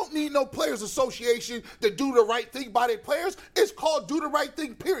 They don't need no players association to do the right thing by their players. It's called do the right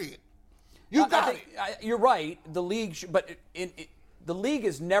thing, period. You got it. You're right. The league, the league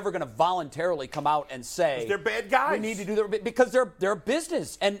is never going to voluntarily come out and say they're bad guys. We need to do because they're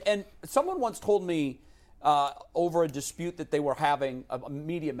business. And someone once told me over a dispute that they were having, a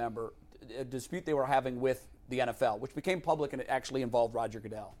media member, a dispute they were having with the NFL, which became public and it actually involved Roger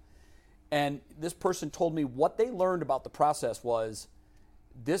Goodell. And this person told me what they learned about the process was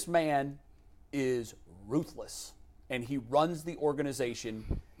this man is ruthless. And he runs the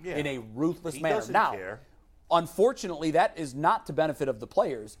organization in a ruthless manner. Now, unfortunately, that is not to benefit of the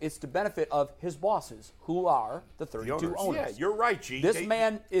players. It's to benefit of his bosses, who are the 32 owners. Yeah, you're right, G. This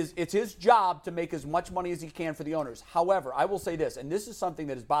man it's his job to make as much money as he can for the owners. However, I will say this, and this is something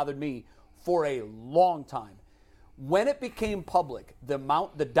that has bothered me for a long time. When it became public, the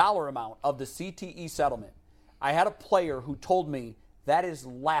dollar amount of the CTE settlement, I had a player who told me that is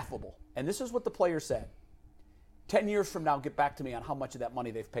laughable. And this is what the player said. 10 years from now, get back to me on how much of that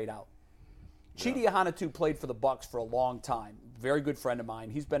money they've paid out. Chidi Ahanatu played for the Bucs for a long time. Very good friend of mine.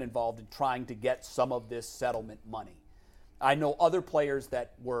 He's been involved in trying to get some of this settlement money. I know other players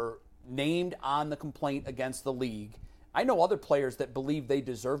that were named on the complaint against the league I know other players that believe they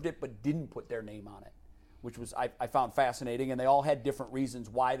deserved it but didn't put their name on it, which was I found fascinating, and they all had different reasons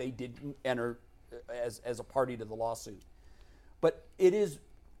why they didn't enter as a party to the lawsuit. But it is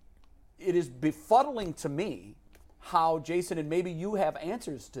befuddling to me how, Jason, and maybe you have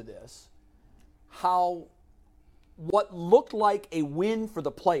answers to this, how what looked like a win for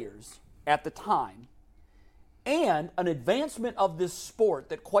the players at the time and an advancement of this sport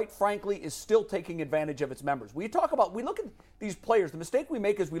that, quite frankly, is still taking advantage of its members. We look at these players, the mistake we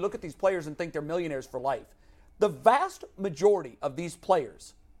make is we look at these players and think they're millionaires for life. The vast majority of these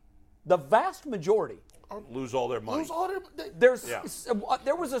players, lose all their money. There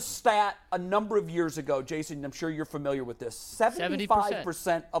was a stat a number of years ago, Jason, I'm sure you're familiar with this.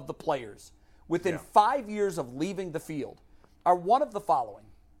 75% of the players within 5 years of leaving the field are one of the following: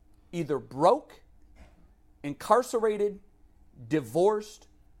 either broke, incarcerated, divorced,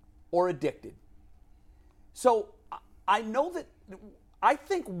 or addicted. So I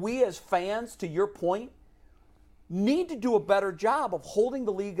think we as fans, to your point, need to do a better job of holding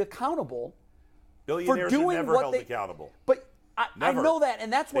the league accountable Billionaires for doing are never what held they accountable. But I know that,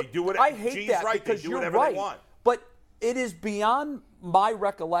 and that's what I hate. G's that right, because they do you're whatever right. they want. But it is beyond my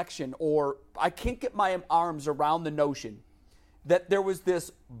recollection, or I can't get my arms around the notion that there was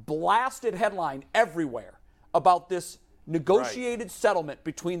this blasted headline everywhere about this negotiated settlement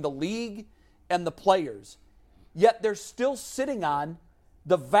between the league and the players, yet they're still sitting on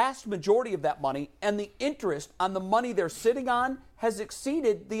the vast majority of that money, and the interest on the money they're sitting on has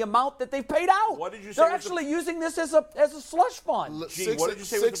exceeded the amount that they've paid out. What did you say? They're actually using this as a slush fund. What did you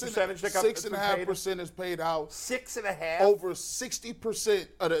say was the percentage that got 6.5% is paid out. 6.5%? Over 60%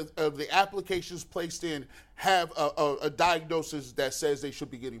 of the applications placed in have a diagnosis that says they should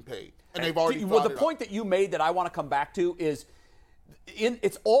be getting paid. And they've already Well, the point that you made that I want to come back to is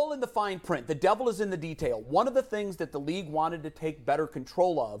it's all in the fine print. The devil is in the detail. One of the things that the league wanted to take better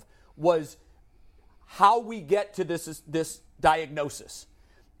control of was how we get to this diagnosis.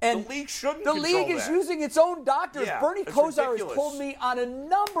 And the league shouldn't The control league is that. using its own doctors. Yeah, Bernie that's Kosar ridiculous. has told me on a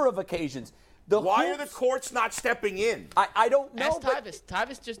number of occasions. Why are the courts not stepping in? I don't know. Ask Tyvus.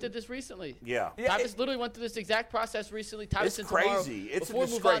 Tyvus just did this recently. Yeah. Tyvus literally went through this exact process recently. Tyvus It's and tomorrow. crazy. It's a Before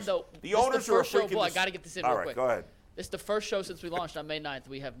we move disgrace. on, though, The this is owners the are first show. freaking Boy, I got to get this in All real right, quick. go ahead. This is the first show since we launched on May 9th.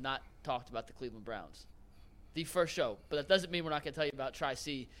 We have not talked about the Cleveland Browns. The first show. But that doesn't mean we're not going to tell you about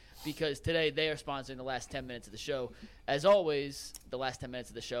Tri-C, because today they are sponsoring the last 10 minutes of the show. As always, the last 10 minutes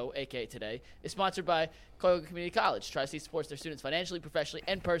of the show, a.k.a. today, is sponsored by Cuyahoga Community College. Tri-C supports their students financially, professionally,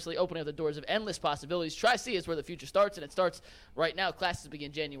 and personally, opening up the doors of endless possibilities. Tri-C is where the future starts, and it starts right now. Classes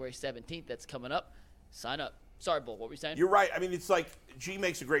begin January 17th. That's coming up. Sign up. Sorry, Bull, what were you saying? You're right. I mean, it's like G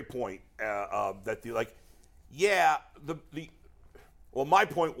makes a great point that well, my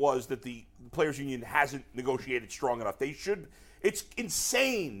point was that the players union hasn't negotiated strong enough. They should. It's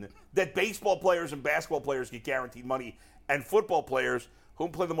insane that baseball players and basketball players get guaranteed money, and football players who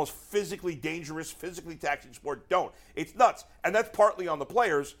play the most physically dangerous, physically taxing sport don't. It's nuts, and that's partly on the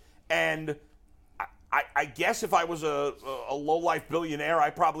players. And I guess if I was a low-life billionaire, I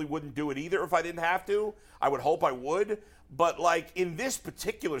probably wouldn't do it either if I didn't have to. I would hope I would. But, like, in this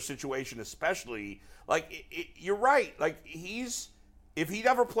particular situation especially, like, you're right. Like, if he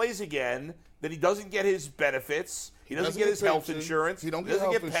never plays again, then he doesn't get his benefits. He doesn't get his health insurance. He doesn't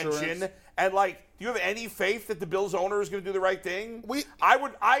get get pension. And, like, do you have any faith that the Bills owner is going to do the right thing?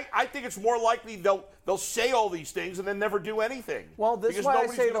 I think it's more likely they'll say all these things and then never do anything. Well, this is why I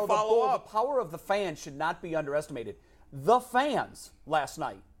say, though, the the power of the fans should not be underestimated. The fans last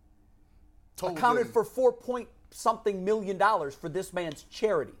night accounted for $4-point-something million for this man's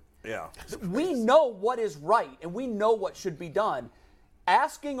charity. Yeah. We know what is right, and we know what should be done.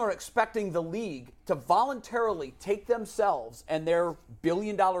 Asking or expecting the league to voluntarily take themselves and their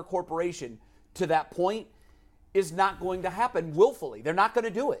billion-dollar corporation to that point is not going to happen willfully. They're not going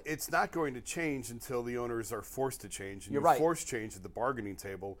to do it. It's not going to change until the owners are forced to change. And You're right. Force change at the bargaining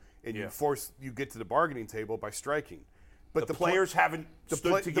table, and you get to the bargaining table by striking. But the players haven't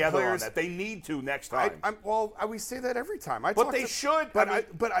stood together on that. They need to next time. We say that every time. But they should. But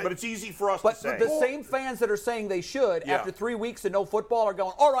it's easy for us to say. But the same fans that are saying they should, after 3 weeks of no football, are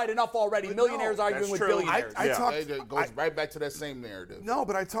going, all right, enough already. Millionaires arguing with billionaires. It goes right back to that same narrative. No,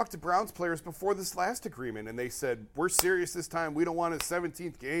 but I talked to Browns players before this last agreement, and they said, we're serious this time. We don't want a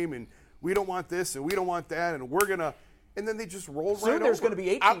 17th game, and we don't want this, and we don't want that, and we're going to – and then they just roll right over. Soon there's going to be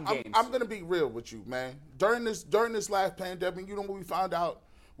 18 games. I'm going to be real with you, man. During this last pandemic, you know what we found out?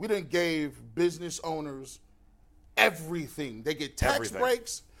 We done gave business owners everything. They get tax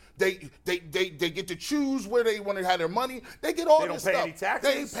breaks. They get to choose where they want to have their money. They get all this stuff. They don't pay any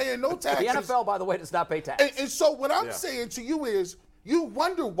taxes. They ain't paying no taxes. The NFL, by the way, does not pay taxes. And so what I'm saying to you is, you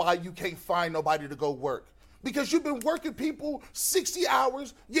wonder why you can't find nobody to go work. Because you've been working people 60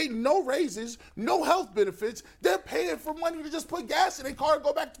 hours, you ain't no raises, no health benefits. They're paying for money to just put gas in their car and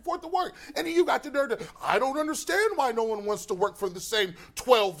go back and forth to work. And then you got the nerve to, I don't understand why no one wants to work for the same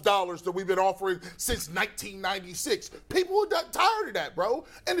 $12 that we've been offering since 1996. People are tired of that, bro.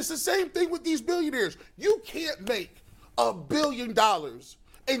 And it's the same thing with these billionaires. You can't make $1 billion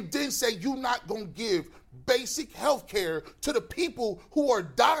and then say you're not going to give basic health care to the people who are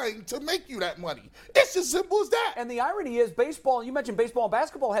dying to make you that money. It's as simple as that. And the irony is baseball, you mentioned baseball and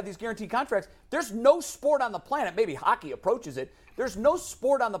basketball have these guaranteed contracts. There's no sport on the planet, maybe hockey approaches it, there's no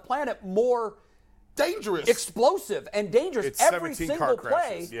sport on the planet more dangerous, explosive, and dangerous. It's Every 17 single car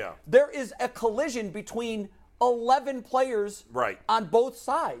play, crashes. there is a collision between 11 players on both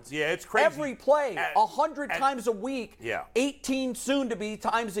sides. Yeah, it's crazy. Every play, 100 times a week, 18 soon to be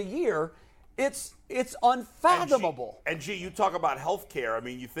times a year. It's unfathomable. And you talk about health care. I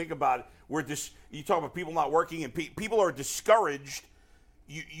mean, you think about you talk about people not working, and people are discouraged.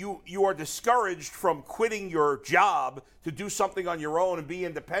 You are discouraged from quitting your job to do something on your own and be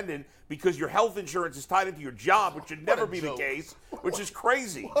independent because your health insurance is tied into your job, which should never be the case, which is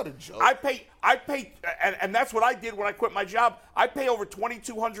crazy. What a joke. I pay, and that's what I did when I quit my job. I pay over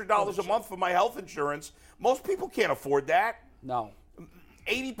 $2,200 a month for my health insurance. Most people can't afford that. No.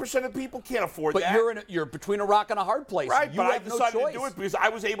 80% of people can't afford but that. But you're between a rock and a hard place. Right, you but I have decided no to do it because I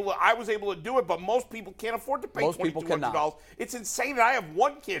was able to do it, but most people can't afford to pay $2,200. It's insane that I have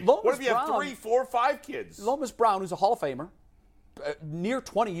one kid. Lomas what if you have Brown, 3, 4, 5 kids? Lomas Brown, who's a Hall of Famer, near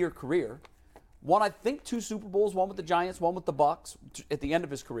 20-year career, won, I think, 2 Super Bowls, one with the Giants, one with the Bucs at the end of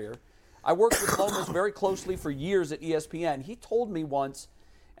his career. I worked with Lomas very closely for years at ESPN. He told me once,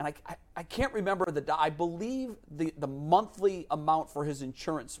 and I can't remember I believe the monthly amount for his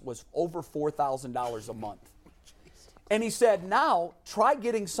insurance was over $4,000 a month. And he said, now try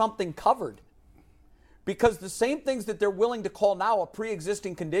getting something covered. Because the same things that they're willing to call now a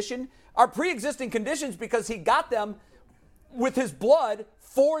pre-existing condition are pre-existing conditions because he got them with his blood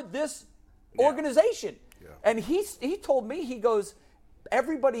for this organization. Yeah. And he told me, he goes,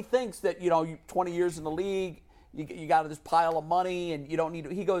 everybody thinks that, you 20 years in the league, you got this pile of money and you don't need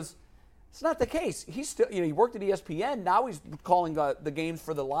to. He goes, it's not the case. He's still, he worked at ESPN. Now he's calling the games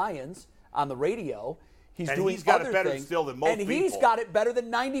for the Lions on the radio. He's doing he's got other it better things. Still than most and people. He's got it better than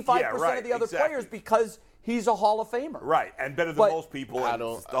 95% of the other players because he's a Hall of Famer. Right, and better than most people.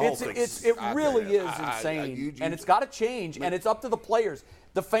 It really is insane, and it's got to change, and it's up to the players.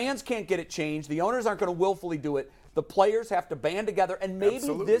 The fans can't get it changed. The owners aren't going to willfully do it. The players have to band together, and maybe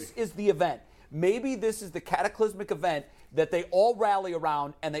this is the event. Maybe this is the cataclysmic event that they all rally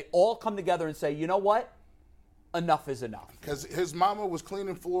around and they all come together and say, you know what? Enough is enough. Because his mama was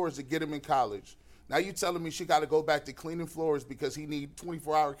cleaning floors to get him in college. Now you telling me she got to go back to cleaning floors because he need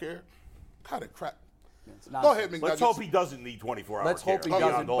 24-hour care? Kind of crap. Go ahead, McNuggets. Let's hope he doesn't need 24-hour care. Let's hope he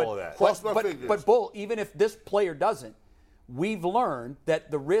doesn't. All of that. But Bull, even if this player doesn't, we've learned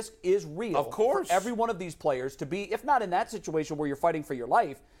that the risk is real. Of course. For every one of these players to be, if not in that situation where you're fighting for your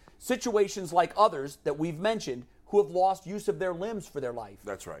life, situations like others that we've mentioned who have lost use of their limbs for their life.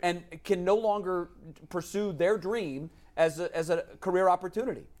 That's right. And can no longer pursue their dream as a career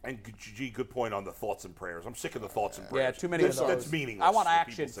opportunity. And good point on the thoughts and prayers. I'm sick of the thoughts and prayers. Yeah, too many of those. That's meaningless. I want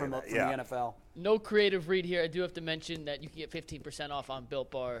action from the NFL. No creative read here. I do have to mention that you can get 15% off on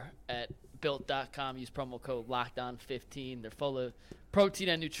Built Bar at Built.com. Use promo code LOCKEDON15. They're full of protein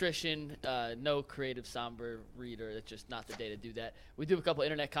and nutrition. No creative somber reader. It's just not the day to do that. We do have a couple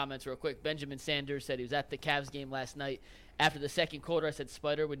internet comments real quick. Benjamin Sanders said he was at the Cavs game last night. After the second quarter, I said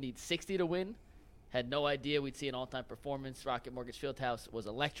Spider would need 60 to win. Had no idea we'd see an all-time performance. Rocket Mortgage Fieldhouse was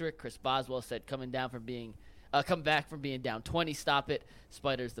electric. Chris Boswell said come back from being down 20, stop it.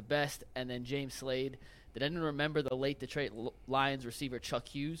 Spider's the best. And then James Slade. Did anyone remember the late Detroit Lions receiver Chuck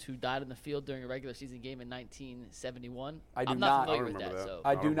Hughes, who died in the field during a regular season game in 1971? I'm not familiar with that. So.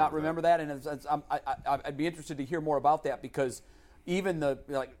 I do not remember that, and I'd be interested to hear more about that because even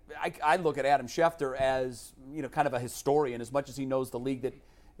I look at Adam Schefter as kind of a historian as much as he knows the league that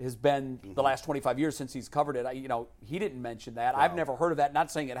has been the last 25 years since he's covered it. He didn't mention that. Wow. I've never heard of that.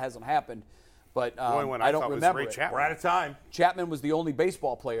 Not saying it hasn't happened. But I don't remember it. We're out of time. Chapman was the only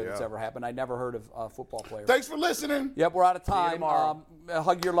baseball player that's ever happened. I never heard of a football player. Thanks for listening. Yep, we're out of time.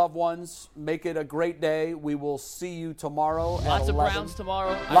 Hug your loved ones. Make it a great day. We will see you tomorrow at 11. Lots of Browns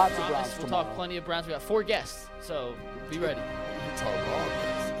tomorrow. Lots of Browns tomorrow. We'll talk plenty of Browns. We got 4 guests, so be ready.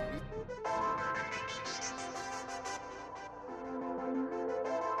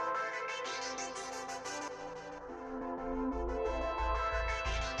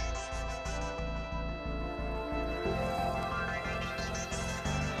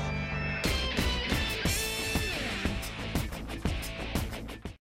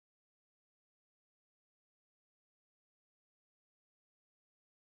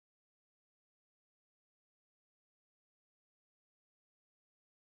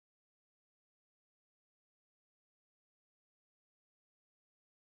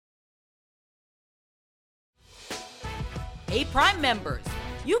 Hey, Prime members,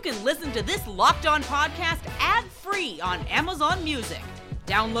 you can listen to this Locked On podcast ad-free on Amazon Music.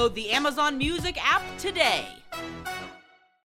 Download the Amazon Music app today.